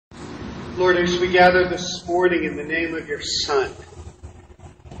Lord, as we gather this morning in the name of your Son,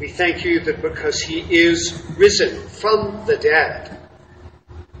 we thank you that because he is risen from the dead,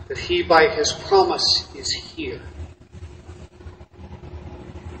 that he by his promise is here.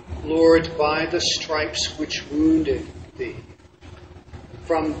 Lord, by the stripes which wounded thee,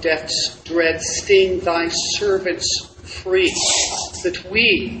 from death's dread sting thy servants free, that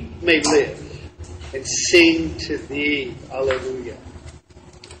we may live and sing to thee. Alleluia.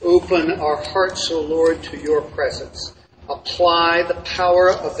 Open our hearts, O Lord, to your presence. Apply the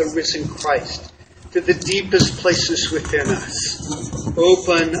power of the risen Christ to the deepest places within us.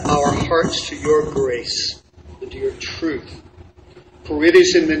 Open our hearts to your grace and to your truth. For it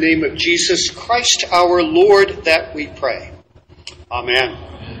is in the name of Jesus Christ our Lord that we pray. Amen.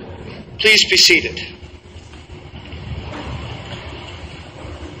 Please be seated.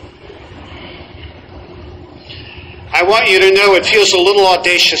 I want you to know it feels a little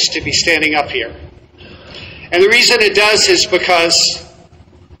audacious to be standing up here. And the reason it does is because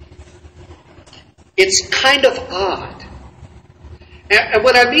it's kind of odd. And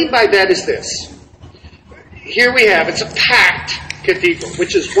what I mean by that is this. Here we have, it's a packed cathedral,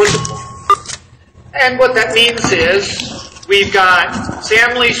 which is wonderful. And what that means is we've got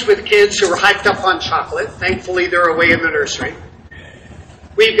families with kids who are hyped up on chocolate. Thankfully, they're away in the nursery.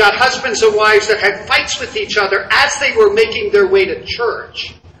 We've got husbands and wives that had fights with each other as they were making their way to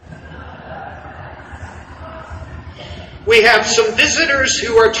church. We have some visitors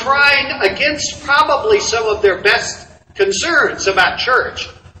who are trying, against probably some of their best concerns about church,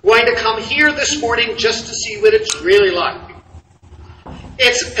 going to come here this morning just to see what it's really like.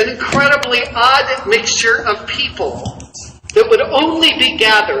 It's an incredibly odd mixture of people that would only be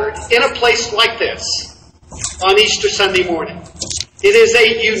gathered in a place like this on Easter Sunday morning. It is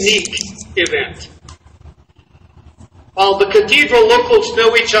a unique event. While the cathedral locals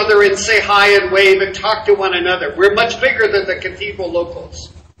know each other and say hi and wave and talk to one another, we're much bigger than the cathedral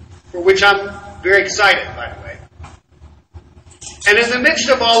locals, for which I'm very excited, by the way. And in the midst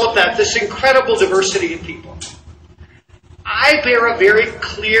of all of that, this incredible diversity of people, I bear a very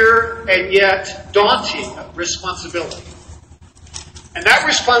clear and yet daunting responsibility. And that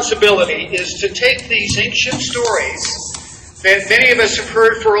responsibility is to take these ancient stories that many of us have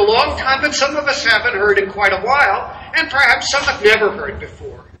heard for a long time, but some of us haven't heard in quite a while, and perhaps some have never heard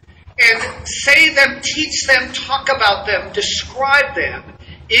before, and say them, teach them, talk about them, describe them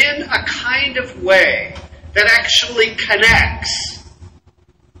in a kind of way that actually connects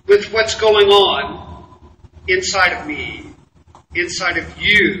with what's going on inside of me, inside of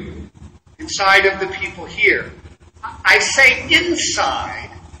you, inside of the people here. I say inside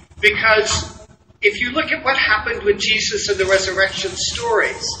because if you look at what happened with Jesus and the resurrection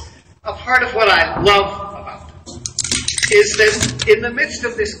stories, a part of what I love about them is that in the midst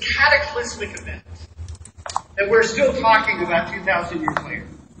of this cataclysmic event that we're still talking about 2,000 years later,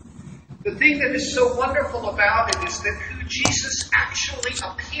 the thing that is so wonderful about it is that who Jesus actually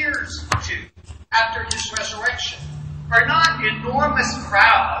appears to after his resurrection are not enormous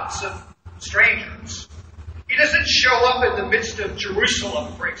crowds of strangers. He doesn't show up in the midst of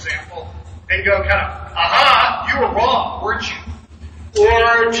Jerusalem, for example, and go kind of, aha, you were wrong, weren't you?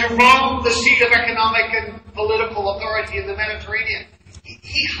 Or to Rome, the seat of economic and political authority in the Mediterranean.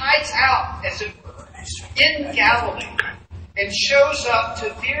 He hides out, as it were, in Galilee and shows up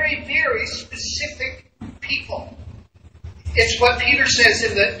to very, very specific people. It's what Peter says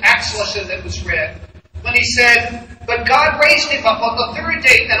in the Acts lesson that was read, when he said, but God raised him up on the third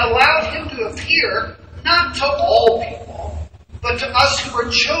day and allowed him to appear not to all people, but to us who were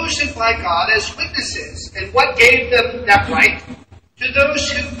chosen by God as witnesses. And what gave them that right? To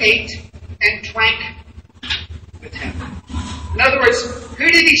those who ate and drank with him. In other words, who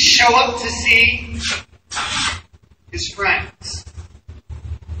did he show up to see? His friends.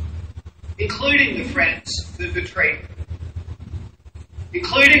 Including the friends that betrayed him.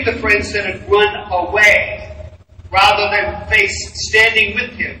 Including the friends that had run away rather than face standing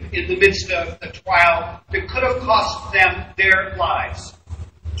with him in the midst of a trial that could have cost them their lives,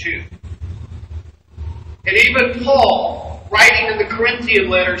 too. And even Paul, writing in the Corinthian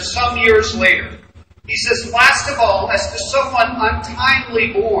letter some years later, he says, last of all, as to someone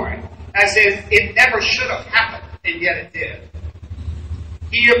untimely born, as in it never should have happened, and yet it did.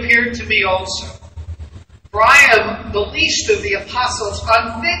 He appeared to me also. For I am the least of the apostles,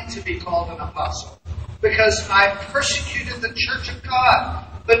 unfit to be called an apostle, because I persecuted the church of God.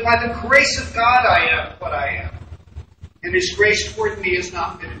 But by the grace of God I am what I am. And his grace toward me has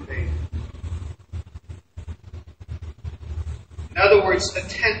not been in vain. In other words, the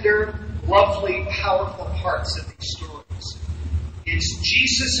tender, lovely, powerful parts of these stories It's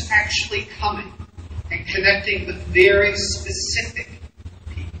Jesus actually coming and connecting with very specific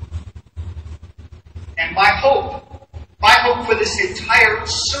people. And my hope for this entire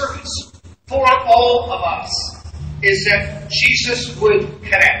service, for all of us, is that Jesus would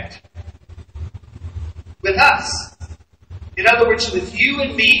connect with us. In other words, with you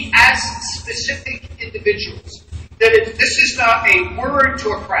and me as specific individuals. That this is not a word to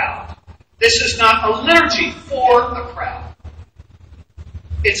a crowd. This is not a liturgy for a crowd.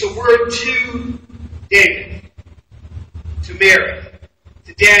 It's a word to David, to Mary,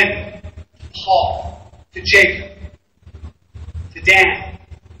 to Daniel, to Paul, to Jacob, to Dan.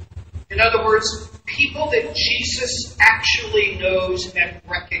 In other words, people that Jesus actually knows and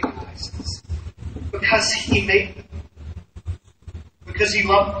recognizes because he made them, because he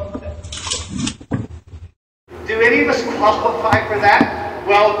loved them. Do any of us qualify for that?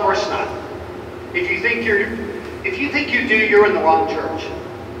 Well, of course not. If you think you do, you're in the wrong church.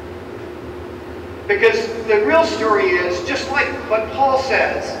 Because the real story is, just like what Paul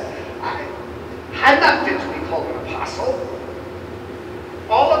says, I'm not fit to be called an apostle.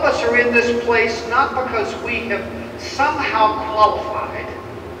 All of us are in this place not because we have somehow qualified,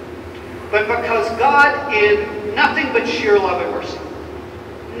 but because God, in nothing but sheer love and mercy,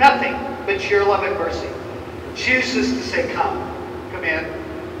 nothing but sheer love and mercy, chooses to say, come in,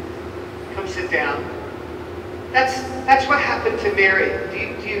 come sit down. That's what happened to Mary.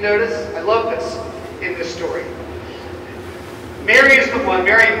 Do you notice? I love this in this story. Mary is the one,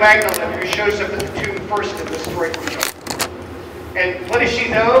 Mary Magdalene, who shows up at the tomb first in this story for us. And what does she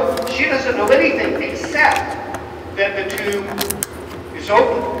know? She doesn't know anything except that the tomb is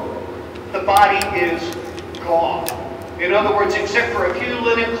open. The body is gone. In other words, except for a few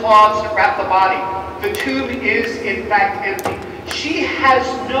linen cloths that wrap the body, the tomb is in fact empty. She has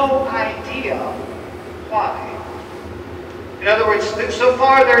no idea why. In other words, so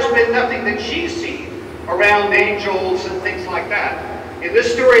far there's been nothing that she's seen around angels and things like that. In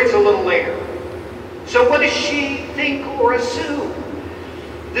this story, it's a little later. So what does she think or assume?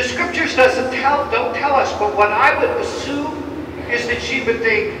 The scriptures don't tell us, but what I would assume is that she would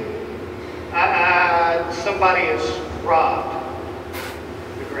think, somebody has robbed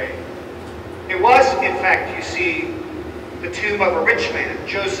the grave. It was, in fact, you see, the tomb of a rich man,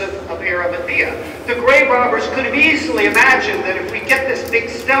 Joseph of Arimathea. The grave robbers could have easily imagined that if we get this big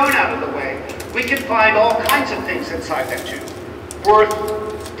stone out of the way, we can find all kinds of things inside that tomb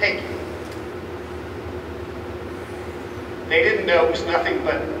worth taking. They didn't know it was nothing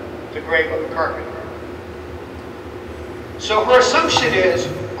but the grave of a carpenter. So her assumption is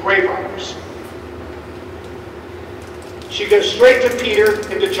grave robbers. She goes straight to Peter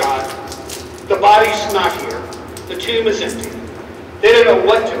and to John. The body's not here. The tomb is empty. They don't know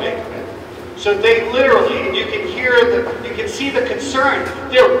what to make of it. So they literally, and you can see the concern.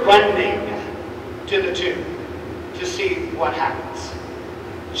 They're running to the tomb to see what happens.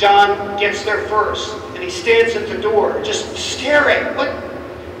 John gets there first, and he stands at the door, just staring.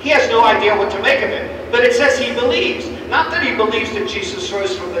 He has no idea what to make of it. But it says he believes. Not that he believes that Jesus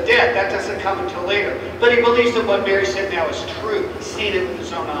rose from the dead. That doesn't come until later. But he believes that what Mary said now is true. He's seen it with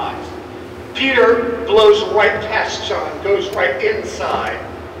his own eyes. Peter blows right past John, goes right inside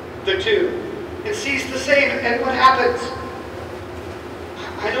the tomb, and sees the same. And what happens?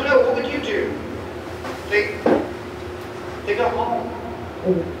 I don't know. What would you do? They go home.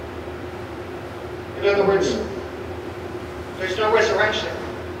 In other words, there's no resurrection.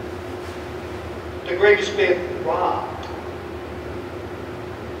 The grave has been robbed.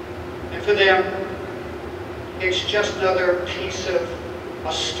 And for them, it's just another piece of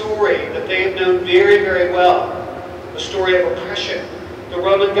a story that they have known very, very well. A story of oppression. The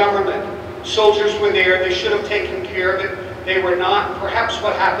Roman government. Soldiers were there. They should have taken care of it. They were not. Perhaps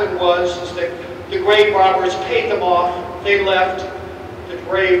what happened was that the grave robbers paid them off. They left. The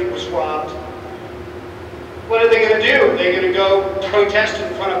grave was robbed. What are they going to do? Are they going to go protest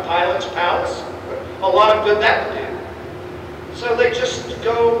in front of Pilate's palace? A lot of good that would do. So they just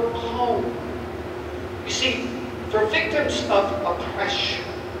go home. You see, for victims of oppression,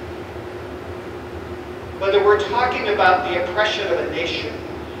 whether we're talking about the oppression of a nation,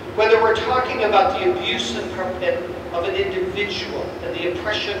 whether we're talking about the abuse of an individual, and the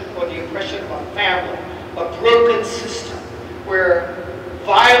oppression of a family, a broken system where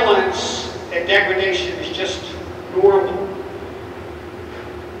violence and degradation is just normal.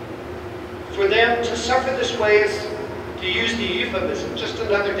 For them to suffer this way is, to use the euphemism, just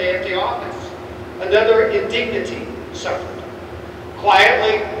another day at the office. Another indignity suffered.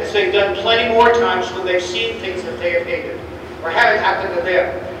 Quietly, as they've done plenty more times when they've seen things that they have hated, or had it happen to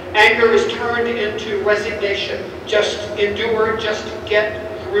them. Anger is turned into resignation. Just endure, just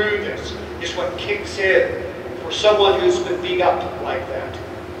get through this, is what kicks in for someone who's been beat up like that.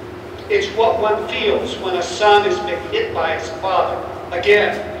 It's what one feels when a son has been hit by his father.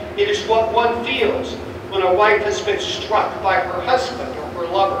 Again, it is what one feels when a wife has been struck by her husband or her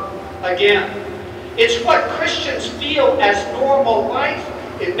lover. Again, it's what Christians feel as normal life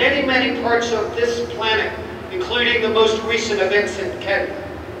in many, many parts of this planet, including the most recent events in Kenya.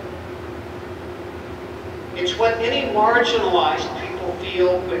 It's what any marginalized people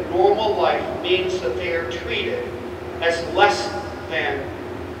feel when normal life means that they are treated as less than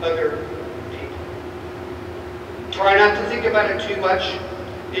other people. Try not to think about it too much.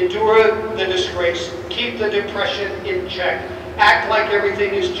 Endure the disgrace. Keep the depression in check. Act like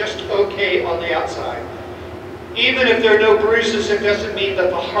everything is just okay on the outside. Even if there are no bruises, it doesn't mean that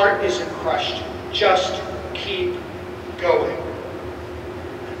the heart isn't crushed. Just keep going.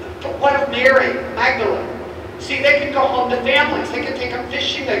 But what of Mary Magdalene? See, they can go home to families. They can take up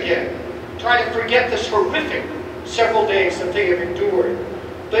fishing again. Try to forget this horrific several days that they have endured.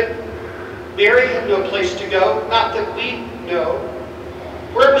 But Mary had no place to go, not that we know.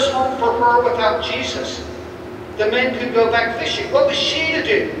 Where was home for her without Jesus? The men could go back fishing. What was she to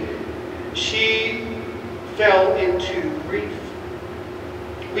do? She fell into grief.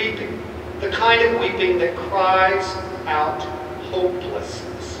 Weeping. The kind of weeping that cries out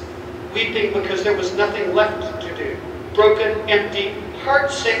hopelessness. Weeping because there was nothing left to do. Broken, empty,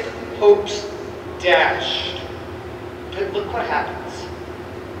 heartsick, hopes dashed. But look what happens.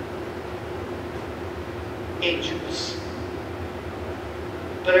 Angels.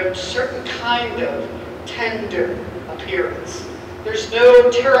 But a certain kind of tender appearance. There's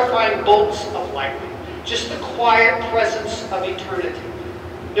no terrifying bolts of lightning. Just the quiet presence of eternity.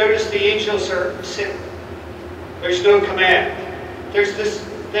 Notice the angels are sitting. There's no command. There's this,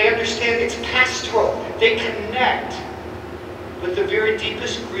 they understand it's pastoral. They connect with the very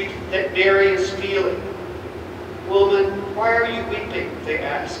deepest grief that Mary is feeling. Woman, why are you weeping? They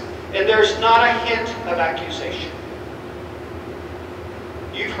ask. And there's not a hint of accusation.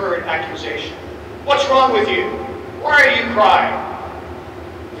 You've heard accusation. What's wrong with you? Why are you crying?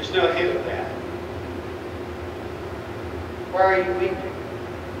 There's no hint of that. Why are you weeping?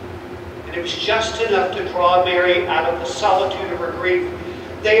 And it was just enough to draw Mary out of the solitude of her grief.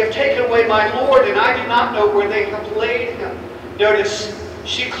 They have taken away my Lord, and I do not know where they have laid him. Notice,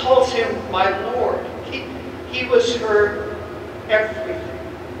 she calls him my Lord. He was her everything.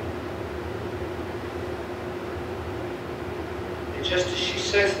 And just as she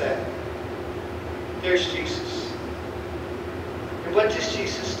says that, there's Jesus. And what does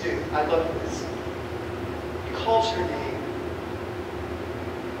Jesus do? I love this. He calls her name.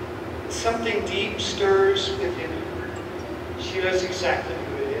 Something deep stirs within her. She knows exactly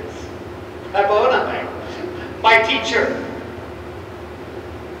who it is. Rabboni, my teacher.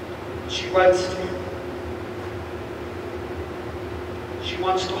 She runs to him. She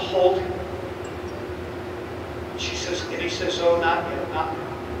wants to hold him. She says, and he says, oh, not yet, not now.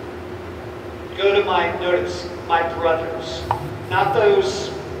 Go to my brothers, not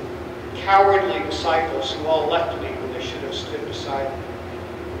those cowardly disciples who all left me when they should have stood beside me.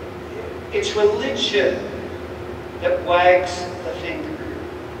 It's religion that wags the finger.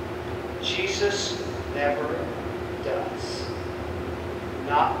 Jesus never does.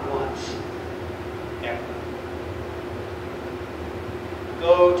 Not once, ever.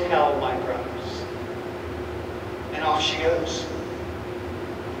 Go tell my brothers. And off she goes.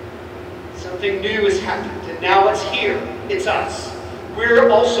 Something new has happened, and now it's here. It's us. We're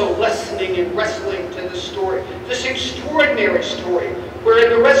also listening and wrestling to this story, this extraordinary story, where in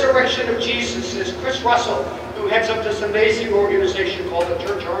the resurrection of Jesus is Chris Russell, who heads up this amazing organization called the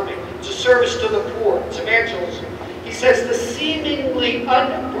Church Army. It's a service to the poor. It's evangelism. He says the seemingly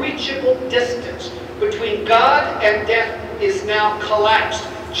unbreachable distance between God and death is now collapsed.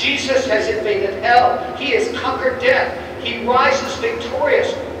 Jesus has invaded hell. He has conquered death. He rises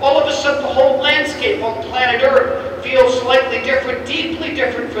victorious. All of a sudden, the whole landscape on planet Earth feels slightly different, deeply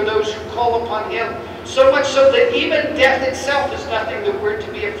different for those who call upon Him. So much so that even death itself is nothing that we're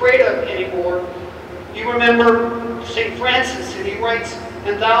to be afraid of anymore. You remember St. Francis, and he writes,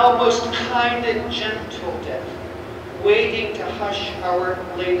 and thou most kind and gentle death, waiting to hush our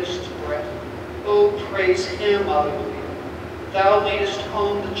latest breath. Oh, praise Him, alleluia. Thou leadest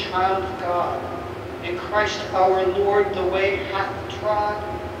home the child of God, and Christ our Lord the way hath trod.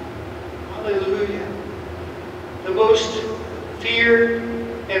 Hallelujah. The most feared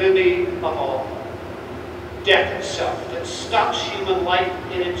enemy of all. Death itself, that stops human life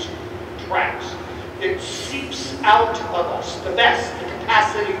in its tracks. It seeps out of us the best, the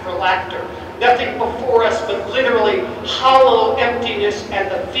capacity for laughter. Nothing before us but literally hollow emptiness, and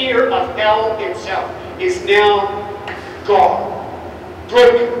the fear of hell itself is now gone,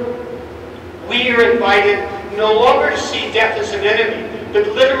 broken. We are invited no longer to see death as an enemy, but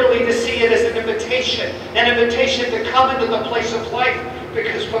literally to see it as an invitation to come into the place of life.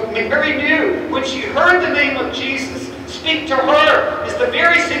 Because what Mary knew when she heard the name of Jesus speak to her is the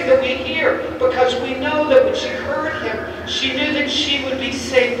very thing that we hear, because we know that when she heard him, she knew that she would be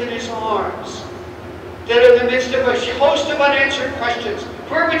safe in his arms. That in the midst of a host of unanswered questions,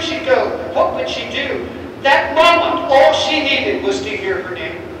 where would she go? What would she do? That moment, all she needed was to hear her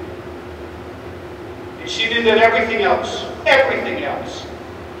name. And she knew that everything else,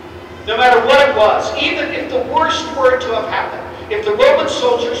 no matter what it was, even if the worst were to have happened, if the Roman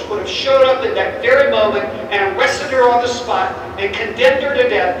soldiers would have showed up in that very moment and arrested her on the spot and condemned her to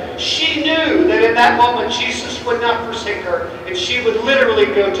death, she knew that in that moment Jesus would not forsake her, and she would literally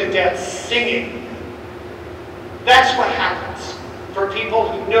go to death singing. That's what happens for people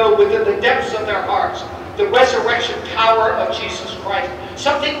who know within the depths of their hearts the resurrection power of Jesus Christ.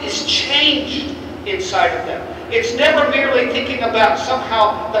 Something is changed inside of them. It's never merely thinking about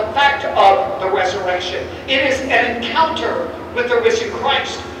somehow the fact of the resurrection. It is an encounter with the risen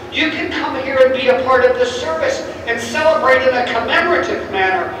Christ. You can come here and be a part of this service and celebrate in a commemorative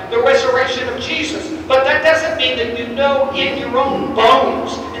manner the resurrection of Jesus. But that doesn't mean that you know in your own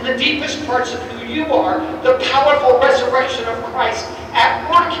bones, in the deepest parts of who you are, the powerful resurrection of Christ at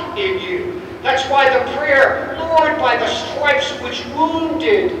work in you. That's why the prayer, Lord, by the stripes which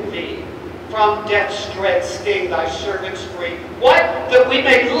wounded thee, from death's dread sting thy servants free. What? That we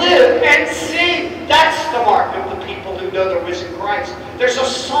may live and sing. That's the mark of the people who know the risen Christ. There's a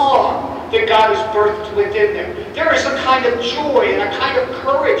song that God has birthed within them. There is a kind of joy and a kind of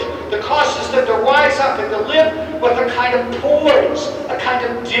courage that causes them to rise up and to live with a kind of poise, a kind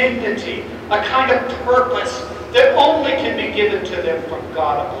of dignity, a kind of purpose that only can be given to them from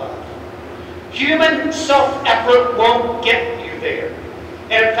God above. Human self-effort won't get you there.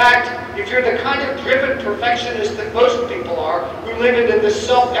 And in fact, if you're the kind of driven perfectionist that most people are, who live in this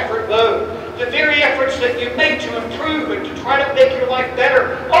self-effort mode, the very efforts that you make to improve and to try to make your life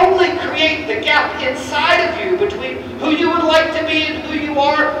better only create the gap inside of you between who you would like to be and who you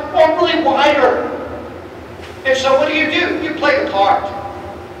are, only wider. And so what do? You play the part.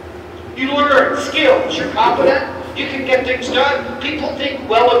 You learn skills. You're competent. You can get things done. People think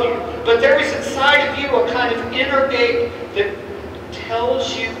well of you. But there is inside of you a kind of inner ache that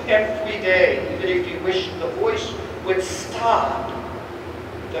tells you every day, even if you wish the voice would stop,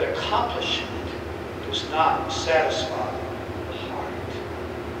 that accomplishment does not satisfy the heart.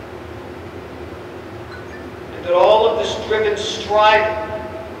 And that all of this driven striving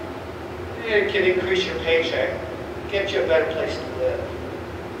can increase your paycheck, get you a better place to live.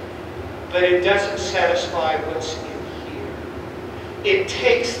 But it doesn't satisfy what's in here. It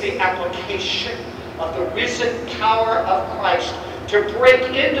takes the application of the risen power of Christ to break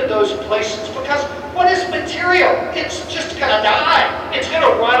into those places, because what is material? It's just going to die. It's going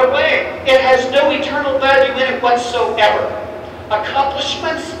to rot away. It has no eternal value in it whatsoever.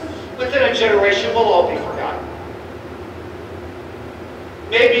 Accomplishments within a generation will all be forgotten.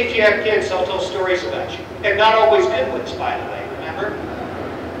 Maybe if you have kids, they'll tell stories about you. And not always good ones, by the way, remember?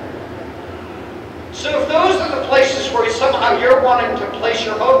 So if those are the places where somehow you're wanting to place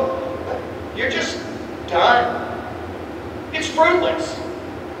your hope, you're just done. It's fruitless.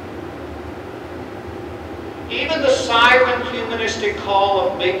 Even the siren humanistic call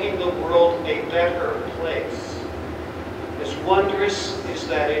of making the world a better place, as wondrous as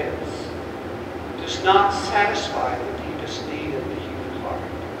that is, does not satisfy the deepest need of the human heart.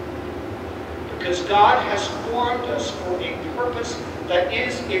 Because God has formed us for a purpose that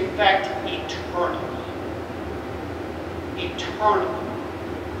is, in fact, eternal. Eternal.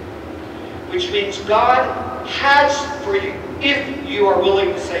 Which means God has for you, if you are willing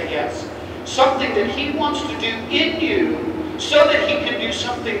to say yes, something that He wants to do in you so that He can do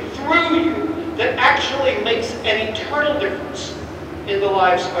something through you that actually makes an eternal difference in the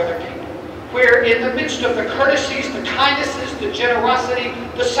lives of other people. Where in the midst of the courtesies, the kindnesses, the generosity,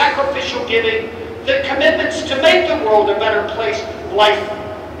 the sacrificial giving, the commitments to make the world a better place, life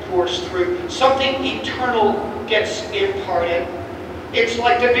pours through. Something eternal gets imparted. It's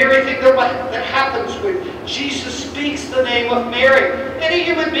like the very thing that happens when Jesus speaks the name of Mary. Any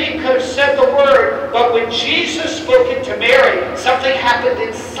human being could have said the word, but when Jesus spoke it to Mary, something happened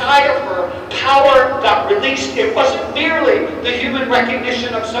inside of her. Power got released. It wasn't merely the human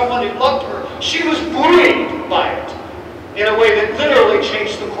recognition of someone who loved her. She was buoyed by it in a way that literally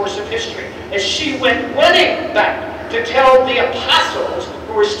changed the course of history. As she went running back to tell the apostles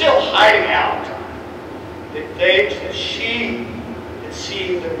who were still hiding out that she had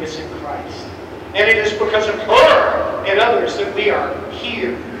seen the risen Christ. And it is because of her and others that we are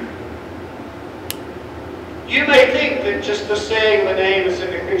here. You may think that just the saying the name is a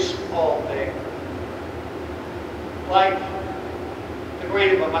very small thing, like the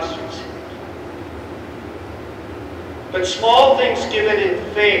grain of a mustard seed. But small things given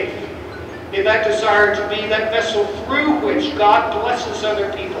in faith, in that desire to be that vessel through which God blesses other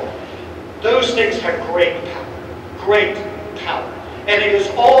people, those things have great power. Great power. And it is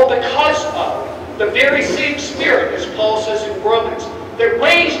all because of the very same Spirit, as Paul says in Romans, that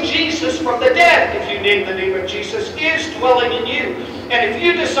raised Jesus from the dead, if you name the name of Jesus, is dwelling in you. And if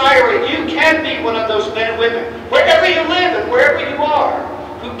you desire it, you can be one of those men and women, wherever you live and wherever you are,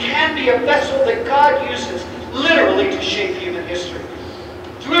 who can be a vessel that God uses literally to shape human history.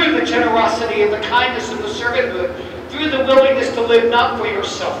 Through the generosity and the kindness and the servanthood, through the willingness to live not for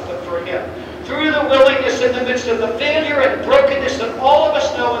yourself, but for Him. Through the willingness in the midst of the failure and brokenness that all of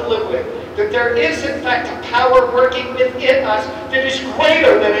us know and live with, that there is in fact a power working within us that is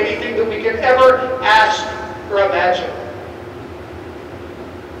greater than anything that we could ever ask or imagine.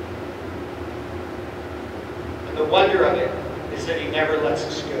 And the wonder of it is that He never lets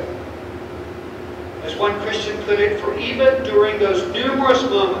us go. As one Christian put it, for even during those numerous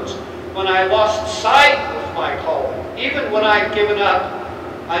moments when I lost sight of my calling, even when I'd given up,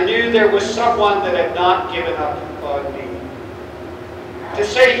 I knew there was someone that had not given up on me. To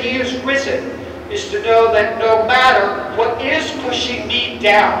say He is risen is to know that no matter what is pushing me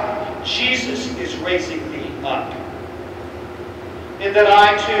down, Jesus is raising me up. And that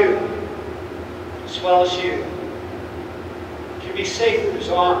I too, as well as you, can be safe in His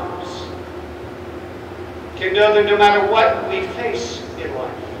arms. Can know that no matter what we face in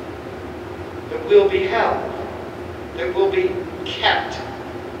life, that we'll be held, that we'll be kept,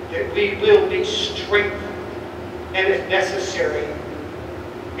 that we will be strengthened, and if necessary,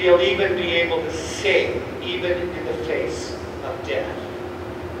 we'll even be able to sing, even in the face of death.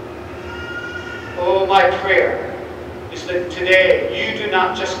 Oh, my prayer is that today you do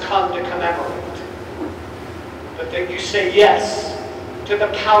not just come to commemorate, but that you say yes to the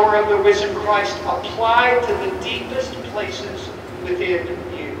power of the risen Christ applied to the deepest places within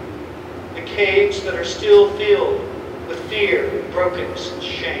you. The caves that are still filled with fear, brokenness, and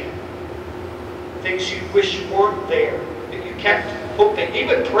shame. Things you wish weren't there, that you kept hoping,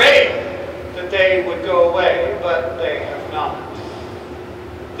 even praying that they would go away, but they have not.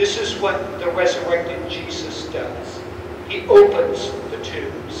 This is what the resurrected Jesus does. He opens the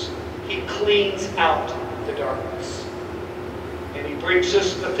tombs. He cleans out the darkness. And He brings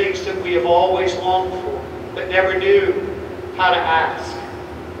us the things that we have always longed for, but never knew how to ask.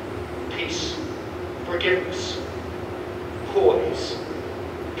 Peace, forgiveness, poise,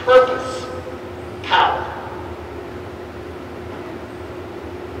 purpose, power.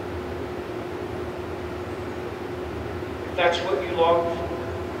 If that's what you long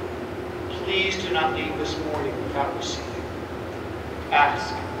for, please do not leave this morning without receiving.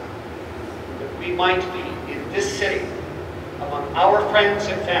 Ask that we might be in this city, among our friends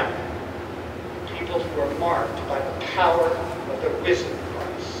and family, people who are marked by the power of the risen